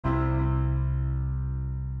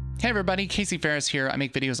Hey everybody, Casey Ferris here. I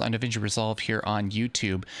make videos on DaVinci Resolve here on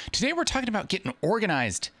YouTube. Today we're talking about getting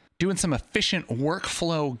organized, doing some efficient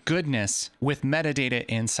workflow goodness with metadata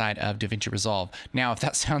inside of DaVinci Resolve. Now, if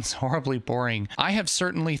that sounds horribly boring, I have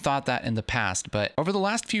certainly thought that in the past, but over the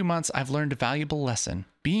last few months, I've learned a valuable lesson.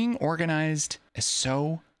 Being organized is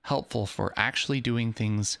so helpful for actually doing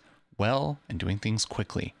things well and doing things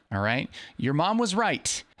quickly, all right? Your mom was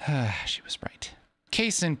right. She was right.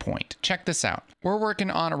 Case in point, check this out. We're working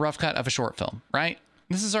on a rough cut of a short film, right?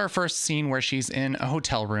 This is our first scene where she's in a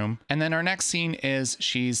hotel room. And then our next scene is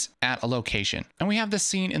she's at a location. And we have this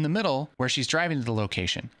scene in the middle where she's driving to the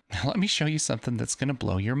location. Now let me show you something that's gonna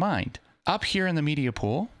blow your mind. Up here in the media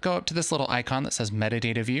pool, go up to this little icon that says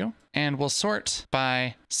Metadata View, and we'll sort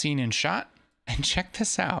by scene and shot. And check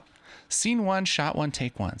this out. Scene 1, shot 1,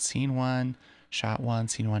 take 1. Scene 1, shot 1,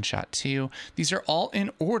 scene 1, shot 2. These are all in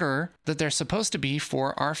order that they're supposed to be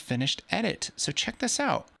for our finished edit. So check this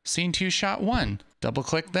out. Scene 2, shot 1. Double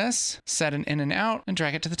click this, set an in and out, and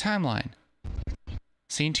drag it to the timeline.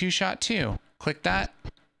 Scene 2, shot 2. Click that,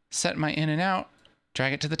 set my in and out,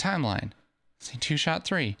 drag it to the timeline. Scene 2, shot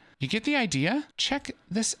 3. You get the idea? Check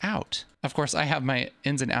this out. Of course, I have my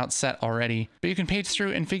ins and outs set already, but you can page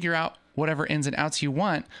through and figure out whatever ins and outs you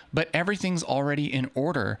want, but everything's already in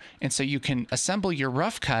order. And so you can assemble your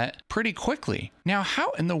rough cut pretty quickly. Now,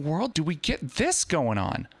 how in the world do we get this going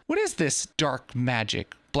on? What is this dark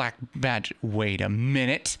magic, black magic? Wait a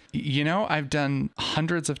minute. You know, I've done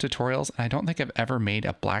hundreds of tutorials and I don't think I've ever made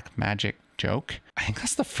a black magic joke. I think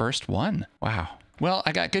that's the first one. Wow. Well,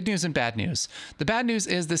 I got good news and bad news. The bad news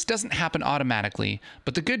is this doesn't happen automatically,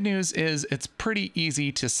 but the good news is it's pretty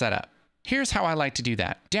easy to set up. Here's how I like to do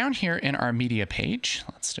that. Down here in our media page,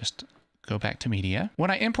 let's just go back to media.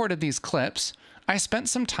 When I imported these clips, I spent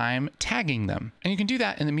some time tagging them. And you can do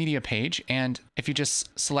that in the media page. And if you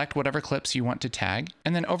just select whatever clips you want to tag,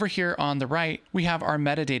 and then over here on the right, we have our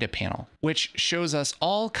metadata panel, which shows us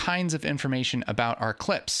all kinds of information about our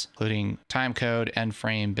clips, including time code, end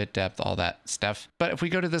frame, bit depth, all that stuff. But if we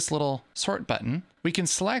go to this little sort button, we can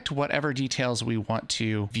select whatever details we want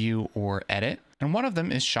to view or edit. And one of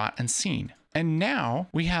them is shot and scene. And now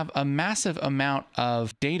we have a massive amount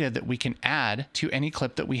of data that we can add to any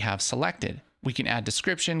clip that we have selected. We can add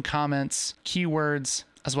description, comments, keywords,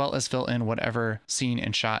 as well as fill in whatever scene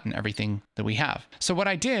and shot and everything that we have. So what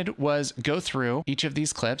I did was go through each of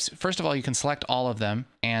these clips. First of all, you can select all of them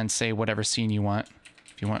and say whatever scene you want.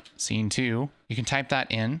 If you want scene 2, you can type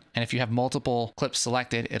that in. And if you have multiple clips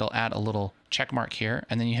selected, it'll add a little check mark here,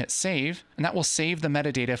 and then you hit save, and that will save the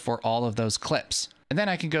metadata for all of those clips. And then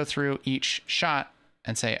I can go through each shot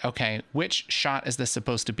and say, okay, which shot is this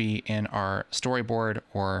supposed to be in our storyboard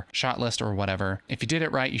or shot list or whatever? If you did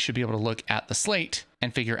it right, you should be able to look at the slate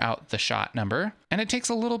and figure out the shot number. And it takes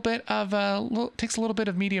a little bit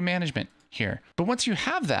of media management here. But once you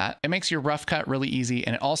have that, it makes your rough cut really easy,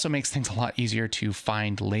 and it also makes things a lot easier to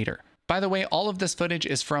find later. By the way, all of this footage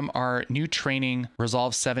is from our new training,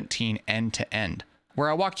 Resolve 17 end to end, where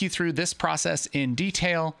I walk you through this process in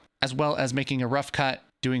detail, as well as making a rough cut,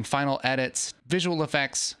 doing final edits, visual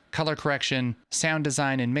effects, color correction, sound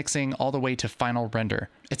design and mixing, all the way to final render.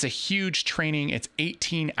 It's a huge training. It's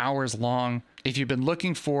 18 hours long. If you've been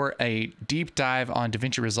looking for a deep dive on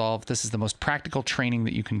DaVinci Resolve, this is the most practical training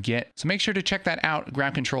that you can get. So make sure to check that out,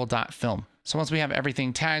 groundcontrol.film. So once we have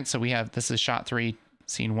everything tagged, so we have, this is shot 3,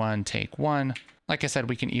 scene 1, take 1. Like I said,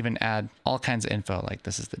 we can even add all kinds of info, like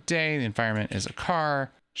this is the day, the environment is a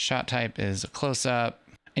car, shot type is a close-up,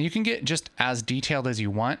 and you can get just as detailed as you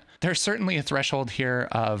want. There's certainly a threshold here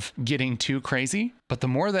of getting too crazy, but the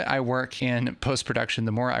more that I work in post-production,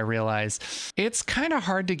 the more I realize it's kind of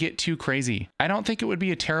hard to get too crazy. I don't think it would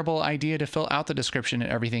be a terrible idea to fill out the description and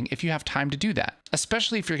everything if you have time to do that,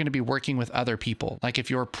 especially if you're going to be working with other people, like if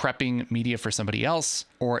you're prepping media for somebody else,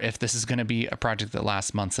 or if this is going to be a project that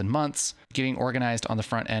lasts months and months. Getting organized on the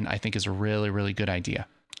front end, I think, is a really, really good idea.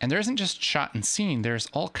 And there isn't just shot and scene, there's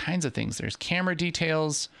all kinds of things. There's camera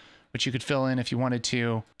details, which you could fill in if you wanted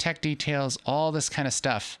to, tech details, all this kind of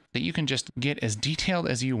stuff that you can just get as detailed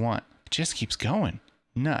as you want. It just keeps going.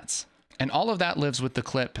 Nuts. And all of that lives with the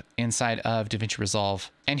clip inside of DaVinci Resolve.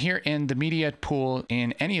 And here in the media pool,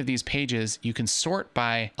 in any of these pages, you can sort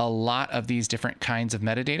by a lot of these different kinds of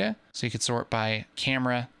metadata. So you could sort by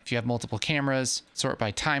camera, if you have multiple cameras, sort by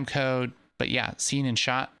time code. But yeah, scene and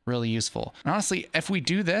shot, really useful. And honestly, if we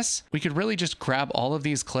do this, we could really just grab all of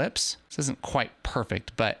these clips. This isn't quite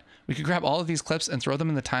perfect, but we could grab all of these clips and throw them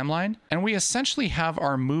in the timeline, and we essentially have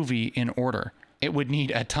our movie in order. It would need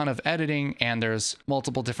a ton of editing, and there's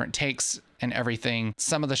multiple different takes and everything.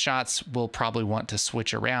 Some of the shots will probably want to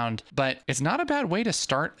switch around, but it's not a bad way to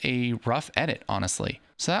start a rough edit, honestly.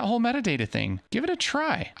 So that whole metadata thing, give it a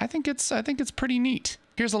try. I think it's pretty neat.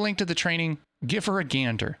 Here's a link to the training. Give her a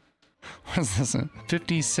gander. What is this, a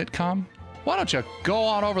 50s sitcom? Why don't you go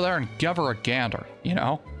on over there and give her a gander, you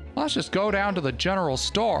know? Let's just go down to the general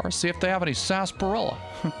store, see if they have any sarsaparilla.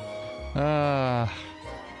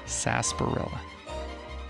 Sarsaparilla.